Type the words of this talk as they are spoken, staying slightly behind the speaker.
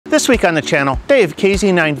This week on the channel, Dave,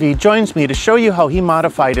 KZ9V, joins me to show you how he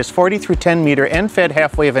modified his 40 through 10 meter end-fed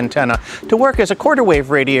half-wave antenna to work as a quarter-wave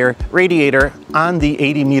radiator on the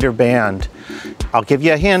 80 meter band. I'll give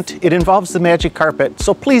you a hint, it involves the magic carpet,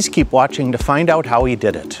 so please keep watching to find out how he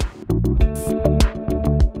did it.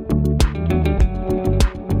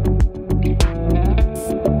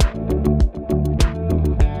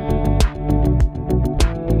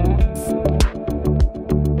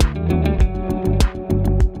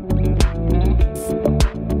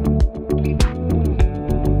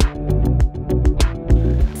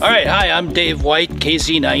 Alright, hi, I'm Dave White,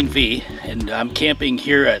 KZ9V, and I'm camping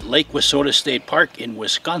here at Lake Wissota State Park in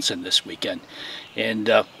Wisconsin this weekend. And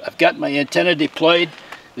I've got my antenna deployed.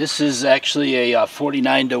 This is actually a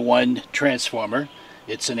 49-to-1 transformer.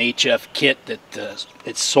 It's an HF kit that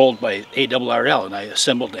it's sold by ARRL, and I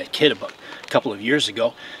assembled that kit about a couple of years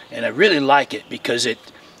ago. And I really like it because it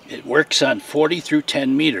works on 40 through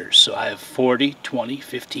 10 meters. So I have 40, 20,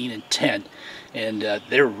 15, and 10. And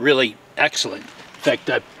they're really excellent. In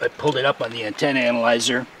fact, I pulled it up on the antenna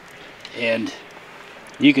analyzer, and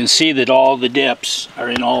you can see that all the depths are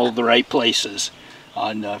in all the right places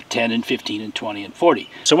on 10 and 15 and 20 and 40.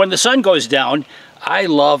 So when the sun goes down, I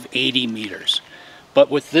love 80 meters.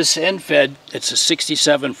 But with this end-fed, it's a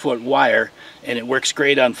 67-foot wire, and it works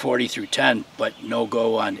great on 40 through 10, but no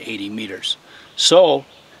go on 80 meters. So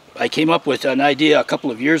I came up with an idea a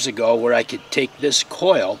couple of years ago where I could take this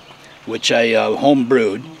coil, which I home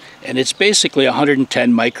brewed, and it's basically a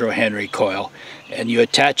 110 microhenry coil, and you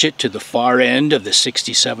attach it to the far end of the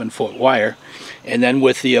 67-foot wire, and then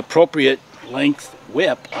with the appropriate length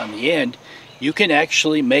whip on the end, you can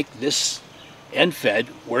actually make this end-fed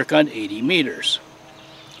work on 80 meters.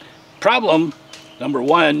 Problem number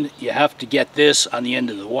one, you have to get this on the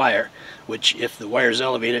end of the wire, which if the wire is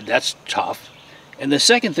elevated, that's tough. And the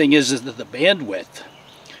second thing is that the bandwidth,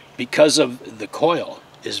 because of the coil,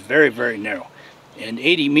 is very, very narrow. And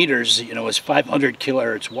 80 meters, you know, is 500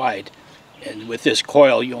 kilohertz wide. And with this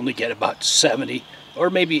coil, you only get about 70 or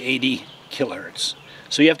maybe 80 kilohertz.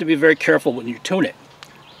 So you have to be very careful when you tune it.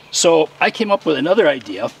 So I came up with another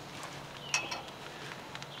idea.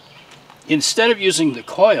 Instead of using the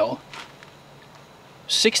coil,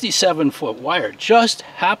 67-foot wire just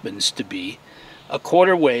happens to be a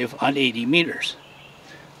quarter wave on 80 meters.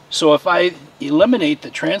 So if I eliminate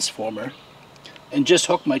the transformer and just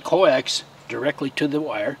hook my coax directly to the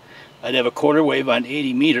wire, I'd have a quarter wave on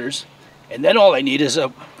 80 meters, and then all I need is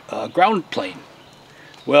a ground plane.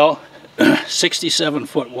 Well,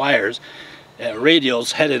 67-foot wires,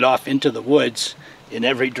 radials headed off into the woods in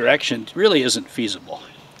every direction really isn't feasible.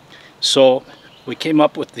 So we came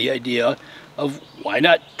up with the idea of why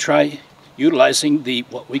not try utilizing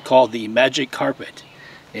what we call the magic carpet.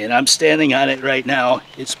 And I'm standing on it right now.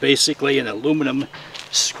 It's basically an aluminum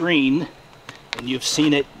screen, and you've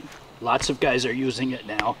seen it. Lots of guys are using it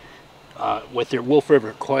now with their Wolf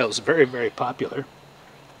River coils. Very, very popular.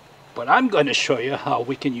 But I'm going to show you how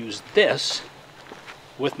we can use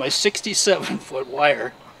with my 67-foot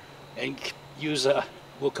wire and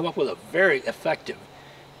we'll come up with a very effective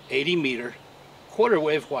 80 meter quarter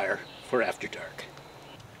wave wire for after dark.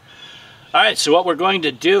 Alright, so what we're going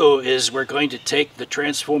to do is we're going to take the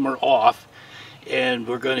transformer off, and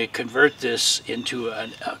we're going to convert this into a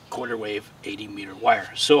quarter wave 80 meter wire.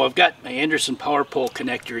 So I've got my Anderson power pole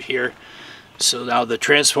connector here. So now the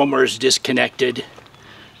transformer is disconnected,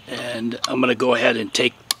 and I'm going to go ahead and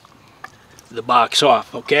take the box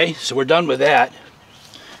off. Okay, so we're done with that.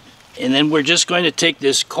 And then we're just going to take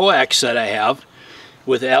this coax that I have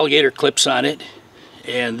with alligator clips on it,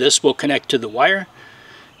 and this will connect to the wire,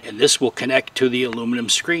 and this will connect to the aluminum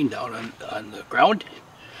screen down on the ground.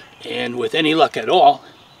 And with any luck at all,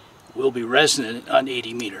 we'll be resonant on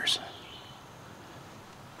 80 meters.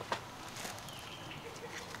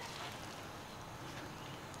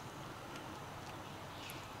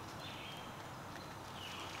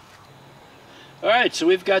 Alright, so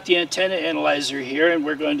we've got the antenna analyzer here, and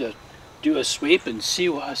we're going to do a sweep and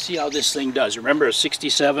see how this thing does. Remember, a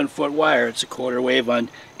 67-foot wire, it's a quarter wave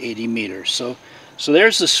on 80 meters. So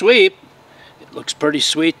there's the sweep. It looks pretty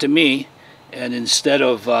sweet to me. And instead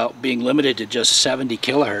of being limited to just 70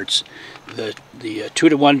 kilohertz, the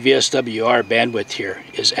 2-to-1 VSWR bandwidth here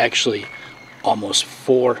is actually almost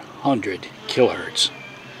 400 kilohertz.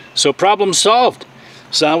 So problem solved.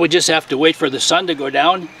 So now we just have to wait for the sun to go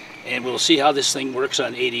down, and we'll see how this thing works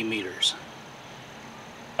on 80 meters.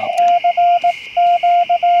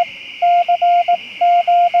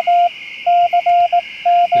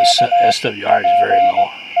 This SWR is very low.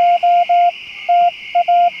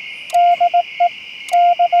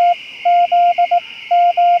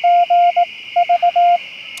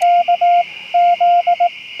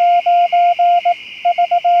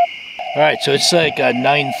 All right, so it's like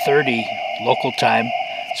 9:30 local time.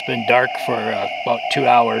 It's been dark for about 2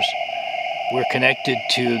 hours. We're connected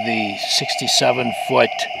to the 67-foot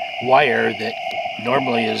wire that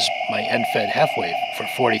normally is my end-fed half-wave for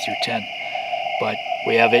 40 through 10. But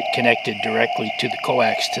we have it connected directly to the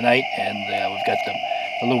coax tonight, and we've got the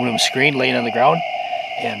aluminum screen laying on the ground,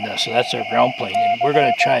 and so that's our ground plane. And we're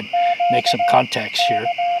going to try and make some contacts here.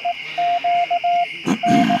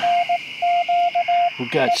 We've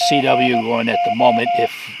got CW going at the moment.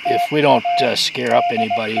 If we don't scare up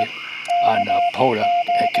anybody on POTA,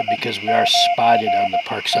 because we are spotted on the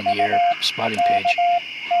Parks on the Air spotting page,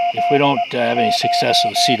 if we don't have any success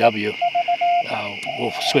with CW,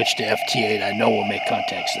 we'll switch to FT8. I know we'll make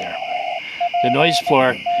contacts there. The noise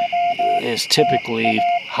floor is typically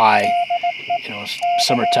high,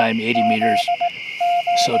 summertime, 80 meters.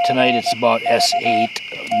 So tonight it's about S8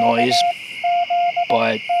 noise,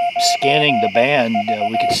 but scanning the band,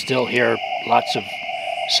 we can still hear lots of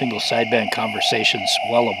single sideband conversations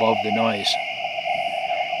well above the noise.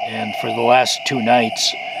 And for the last 2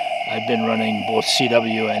 nights, I've been running both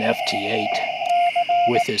CW and FT8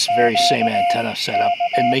 with this very same antenna setup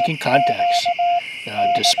and making contacts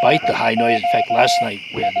despite the high noise. In fact, last night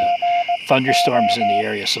we had thunderstorms in the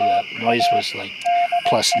area, so the noise was like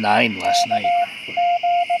 +9 last night.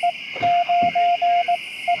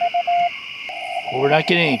 Well, we're not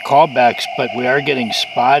getting any callbacks, but we are getting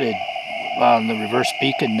spotted on the reverse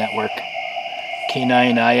beacon network.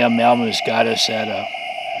 K9IM has got us at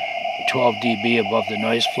 12 dB above the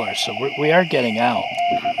noise floor, so we are getting out.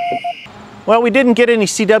 Well, we didn't get any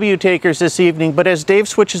CW takers this evening, but as Dave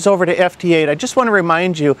switches over to FT8, I just want to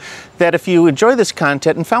remind you that if you enjoy this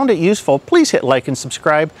content and found it useful, please hit like and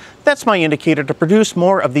subscribe. That's my indicator to produce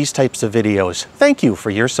more of these types of videos. Thank you for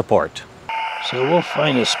your support. So we'll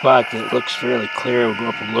find a spot that looks fairly clear. We'll go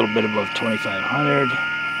up a little bit above 2500,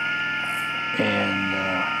 and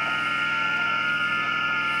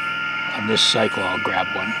on this cycle I'll grab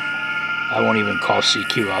one. I won't even call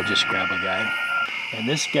CQ, I'll just grab a guy. And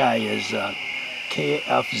this guy is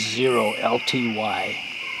KF0LTY,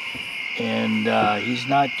 and he's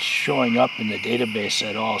not showing up in the database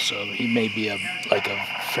at all, so he may be like a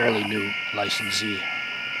fairly new licensee.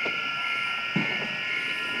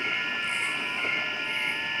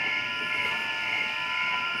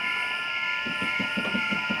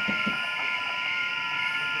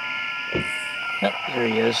 Yep, there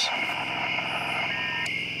he is.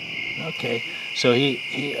 Okay, so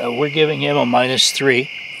we're giving him a -3,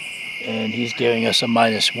 and he's giving us a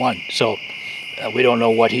 -1. So we don't know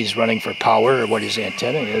what he's running for power or what his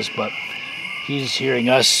antenna is, but he's hearing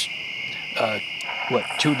us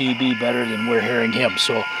 2 dB better than we're hearing him.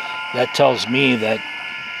 So that tells me that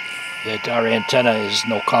our antenna is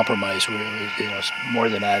no compromise. It's more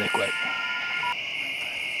than adequate.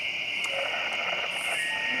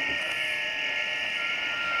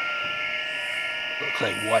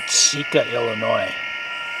 Like Watseka, Illinois,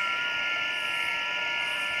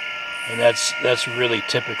 and that's really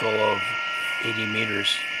typical of 80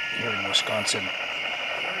 meters here in Wisconsin.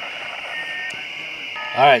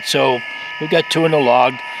 All right, so we've got 2 in the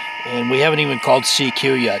log, and we haven't even called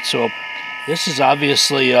CQ yet. So this is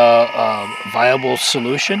obviously a viable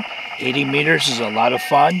solution. 80 meters is a lot of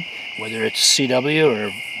fun, whether it's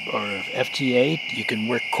CW or FT8. You can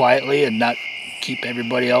work quietly and not keep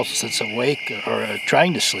everybody else that's awake or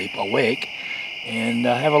trying to sleep awake, and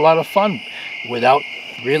have a lot of fun without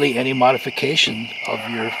really any modification of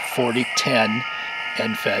your 40-10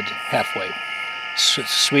 end-fed half-wave.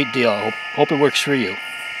 Sweet deal. Hope it works for you.